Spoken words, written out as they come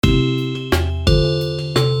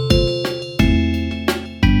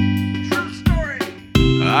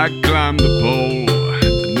I climbed the pole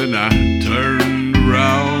and then I turned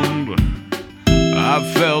around.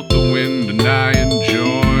 I felt the wind and I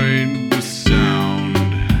enjoyed the sound.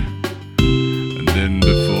 And then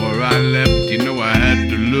before I left, I had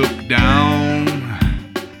to look down,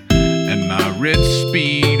 and my red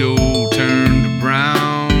Speedo turned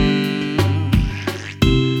brown.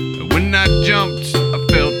 When I jumped, I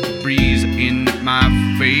felt the breeze in my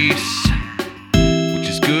face, which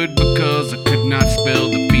is good because I could not spell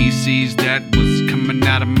the feces that was coming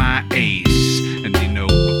out of my ace. And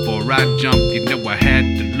before I jumped, I had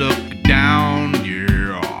to look down,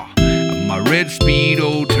 yeah. And my red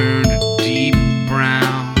Speedo